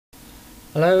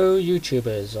Hello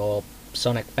YouTubers or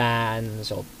Sonic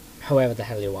fans or whoever the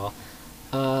hell you are.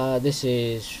 This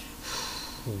is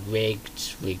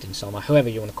Rigged in Summer, whoever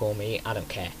you want to call me, I don't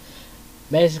care.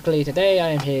 Basically today I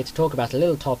am here to talk about a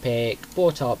little topic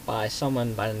brought up by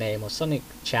someone by the name of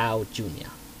SonicchaoJR,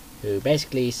 who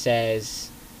basically says,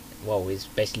 well, he's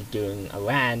basically doing a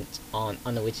rant on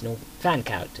unoriginal fan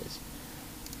characters.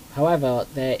 However,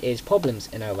 there is problems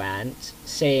in her rant,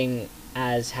 seeing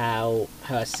as how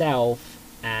herself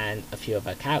and a few of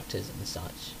her characters and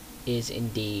such is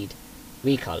indeed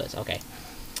recolors. Okay,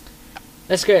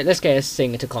 let's get this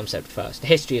thing into concept first. The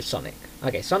history of Sonic.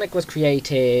 Okay, Sonic was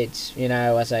created,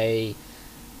 as a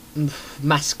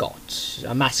mascot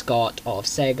of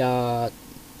Sega,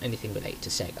 anything related to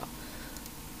Sega.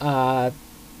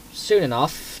 Soon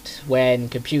enough, when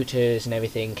computers and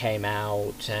everything came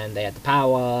out and they had the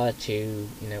power to,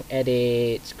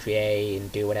 edit, create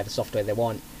and do whatever software they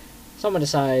want, someone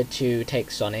decided to take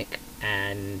Sonic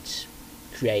and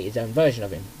create his own version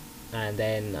of him. And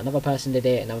then another person did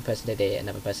it, another person did it,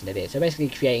 another person did it. So basically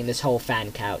creating this whole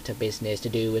fan character business to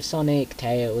do with Sonic,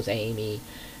 Tails, Amy,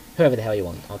 whoever the hell you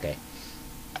want. Okay.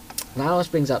 Now this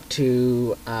brings up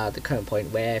to the current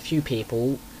point where a few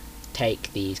people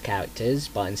take these characters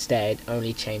but instead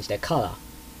only change their colour.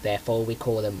 Therefore we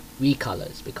call them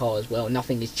recolors because, well,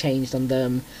 nothing is changed on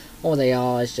them. All they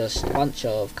are is just a bunch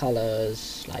of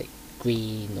colours like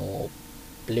green or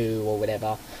blue or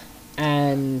whatever,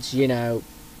 and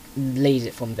leaves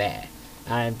it from there.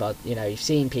 But you've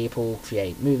seen people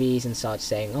create movies and such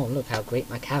saying, oh, look how great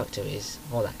my character is,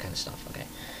 all that kind of stuff. Okay,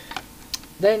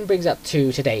 then brings up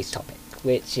to today's topic,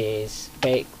 which is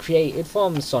created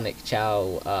from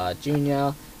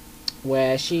SonicchaoJR,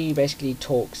 where she basically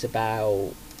talks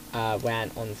about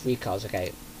Rant on recolors.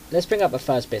 Okay, let's bring up the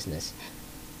first business.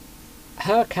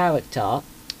 Her character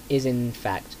is in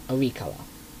fact a recolor.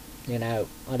 I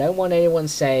don't want anyone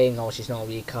saying, oh, she's not a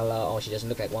recolor, or she doesn't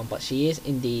look like one, but she is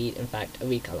indeed, in fact, a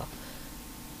recolor.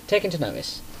 Take into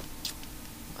notice,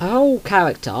 her whole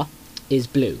character is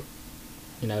blue.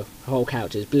 Her whole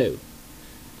character is blue.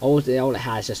 All it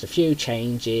has is just a few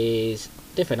changes,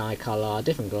 different eye colour,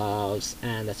 different gloves,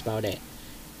 and that's about it.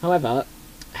 However,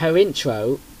 her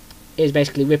intro is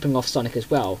basically ripping off Sonic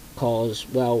as well, because,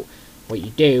 well, what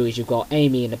you do is you've got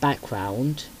Amy in the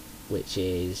background, which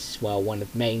is, well, one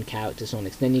of the main characters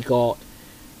Sonic. Then you got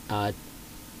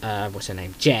what's her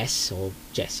name, Jess or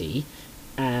Jessie,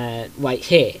 right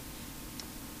here.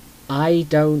 I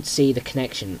don't see the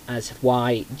connection as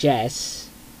why Jess,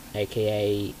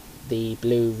 aka the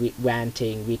blue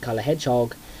ranting recolor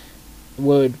hedgehog,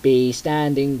 would be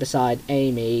standing beside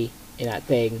Amy in that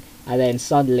thing and then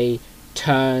suddenly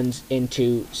turns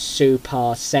into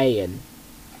Super Saiyan.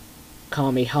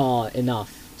 Kamehameha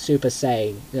enough. Super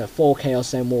Saiyan, 4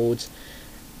 Chaos Emeralds,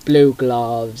 blue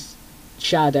gloves,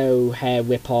 shadow hair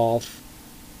rip-off,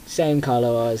 same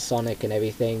colour as Sonic and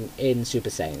everything in Super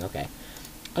Saiyan. Okay,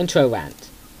 onto a rant.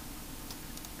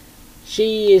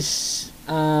 She is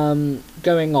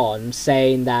going on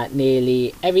saying that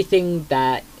nearly everything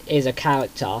that is a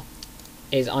character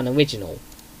is unoriginal.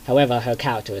 However, her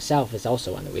character herself is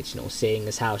also unoriginal, seeing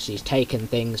as how she's taken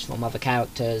things from other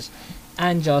characters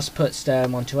and just puts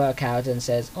them onto her character and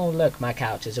says, oh look, my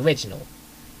character's original.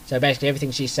 So basically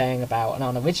everything she's saying about an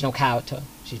unoriginal character,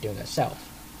 she's doing herself.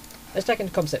 Let's take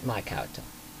into concept my character.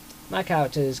 My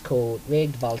character is called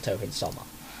Rigged in Summer.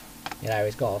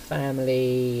 He's got a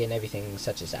family and everything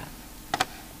such as that. The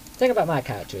thing about my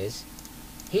character is,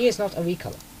 he is not a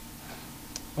recolor.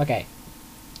 Okay,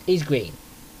 he's green.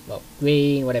 Well,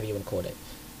 green, whatever you want to call it.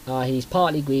 He's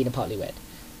partly green and partly red.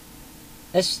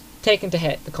 Let's take into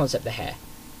the concept of hair.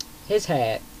 His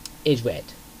hair is red,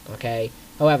 okay?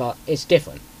 However, it's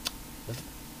different. The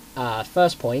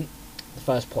first point, the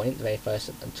very first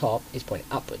at the top, is pointing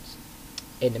upwards.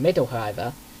 In the middle,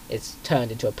 however, it's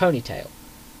turned into a ponytail.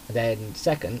 And then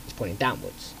second, it's pointing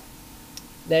downwards.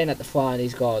 Then at the front,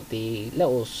 he's got the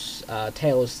little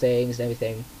tails things and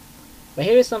everything. But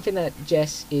here is something that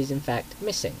Jess is in fact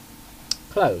missing.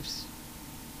 Clothes.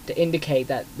 To indicate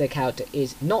that the character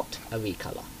is not a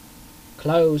recolor.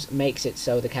 Clothes makes it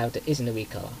so the character isn't a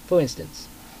recolor. For instance,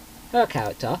 her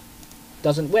character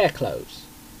doesn't wear clothes,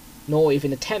 nor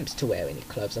even attempts to wear any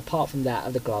clothes apart from that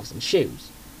of the gloves and shoes.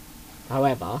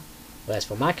 However, whereas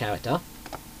for my character,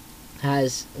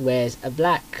 wears a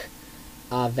black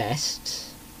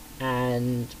vest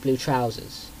and blue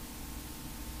trousers.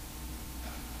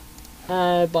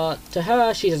 But to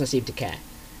her, she doesn't seem to care.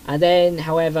 And then,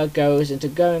 however, goes into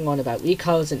going on about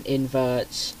recolors and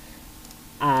inverts,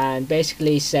 and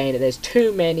basically saying that there's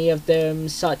too many of them,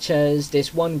 such as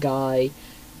this one guy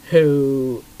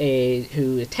who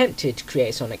attempted to create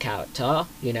a Sonic character.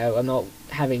 You know, I'm not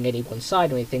having any one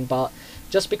side or anything, but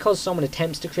just because someone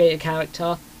attempts to create a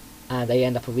character and they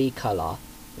end up a recolor,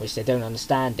 which they don't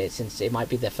understand it since it might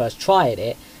be their first try at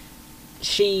it,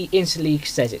 she instantly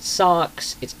says it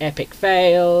sucks, it's epic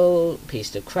fail,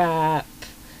 piece of crap,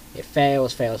 it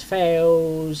fails,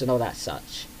 and all that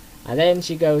such. And then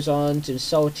she goes on to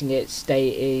insulting it,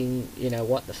 stating, you know,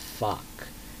 what the fuck?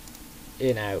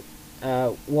 You know,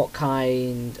 what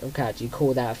kind of character? You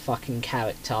call that a fucking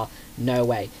character? No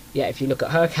way. Yeah, if you look at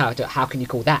her character, how can you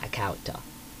call that a character?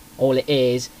 All it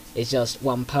is just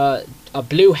a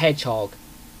blue hedgehog,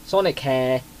 Sonic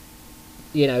hair,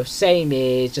 you know, same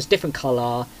ears, just different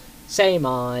colour, same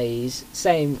eyes,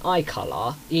 same eye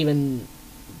colour, even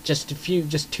just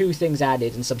two things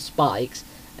added and some spikes,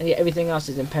 and yet everything else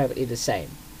is perfectly the same.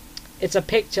 It's a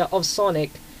picture of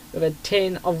Sonic with a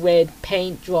tin of red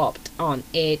paint dropped on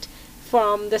it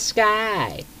from the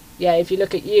sky. Yeah, if you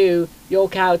look at you, your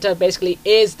character basically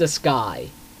is the sky.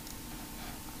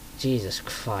 Jesus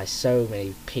Christ, so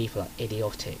many people are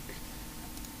idiotic.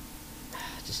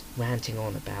 Just ranting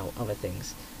on about other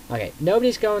things. Okay,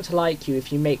 nobody's going to like you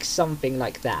if you make something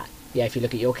like that. Yeah, if you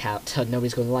look at your character,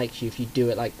 nobody's going to like you if you do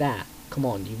it like that. Come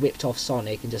on, you ripped off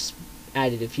Sonic and just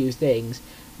added a few things.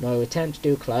 No attempt to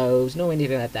do clothes, no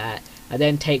anything like that. And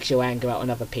then takes your anger out on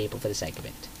other people for the sake of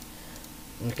it.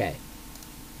 Okay.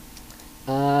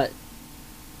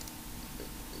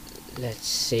 Let's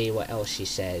see what else she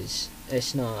says.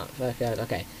 It's not...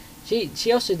 Okay.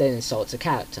 She also then insults a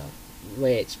character,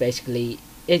 which basically...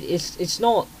 It's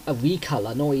not a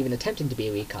recolor, nor even attempting to be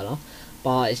a recolor,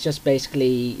 but it's just basically,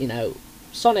 you know,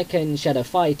 Sonic and Shadow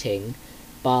fighting,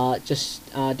 but just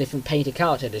a different painted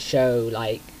character to show,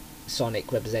 like,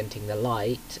 Sonic representing the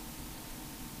light,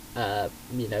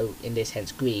 you know, in this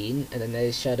hence green, and then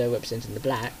there's Shadow representing the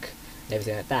black, and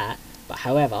everything like that. But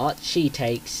however, she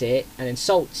takes it and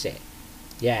insults it.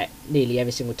 Yeah, nearly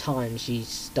every single time she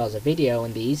does a video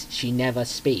on these, she never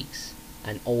speaks,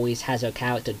 and always has her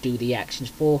character do the actions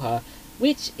for her,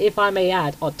 which, if I may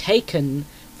add, are taken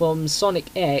from Sonic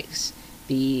X,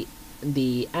 the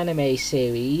anime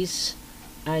series,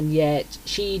 and yet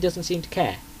she doesn't seem to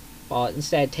care, but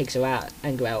instead takes her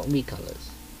anger out on recolors.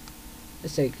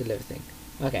 Let's take a little thing.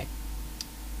 Okay.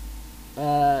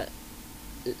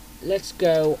 Let's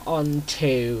go on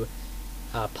to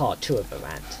part 2 of the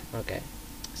rant. Okay.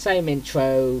 Same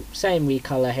intro, same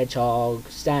recolor hedgehog,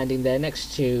 standing there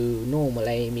next to normal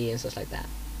Amy and stuff like that.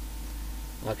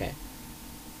 Okay.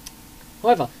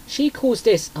 However, she calls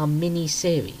this a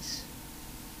mini-series.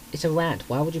 It's a rant.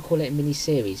 Why would you call it a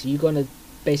mini-series? Are you going to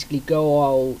basically go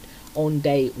out on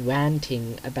day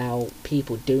ranting about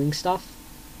people doing stuff?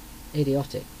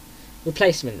 Idiotic.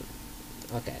 Replacement.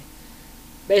 Okay.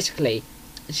 Basically,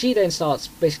 she then starts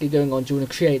basically going on, do you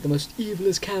want to create the most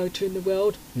evilest character in the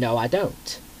world? No, I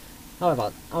don't.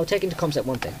 However, I'll take into concept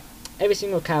one thing. Every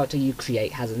single character you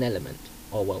create has an element.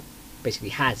 Or, well, basically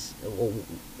has, or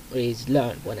is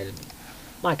learned one element.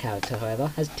 My character, however,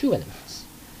 has 2 elements.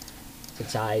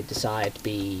 Since I decide to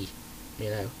be, you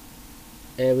know,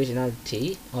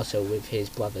 originality, also with his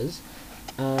brothers,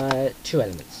 2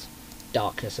 elements.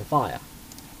 Darkness and fire.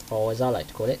 Or as I like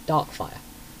to call it, dark fire.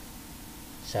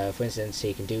 So, for instance,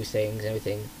 he can do things and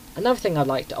everything. Another thing I'd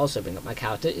like to also bring up my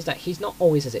character is that he's not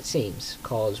always as it seems.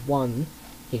 Because, 1,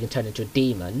 he can turn into a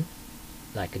demon.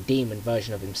 Like a demon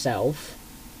version of himself.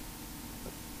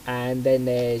 And then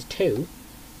there's 2,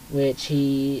 which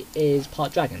he is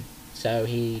part dragon. So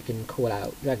he can call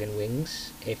out dragon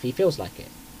wings if he feels like it.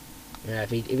 You know, if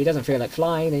he doesn't feel like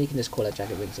flying, then he can just call out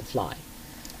dragon wings and fly.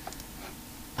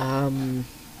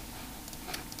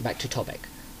 Back to topic.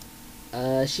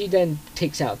 She then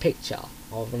takes out a picture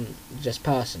of just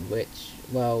person, which,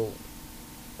 well,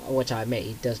 which I admit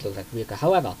he does look like Ryuka.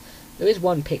 However, there is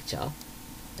one picture,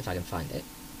 if I can find it.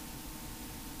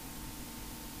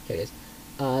 Here it is.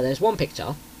 There's one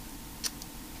picture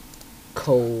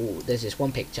called. There's this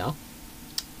one picture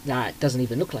that doesn't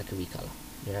even look like a recolor.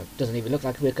 You know, doesn't even look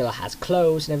like a recolor. Has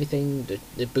clothes and everything.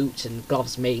 The boots and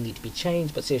gloves may need to be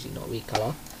changed, but seriously not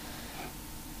recolor.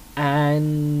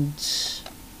 And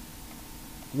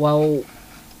well,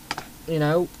 you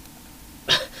know,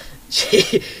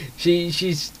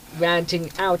 she's ranting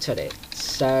out at it,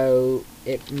 so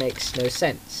it makes no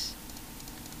sense.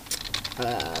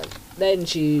 Then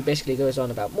she basically goes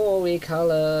on about more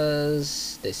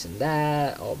recolors, this and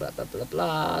that, or blah blah blah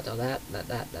blah, or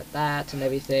that, and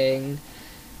everything.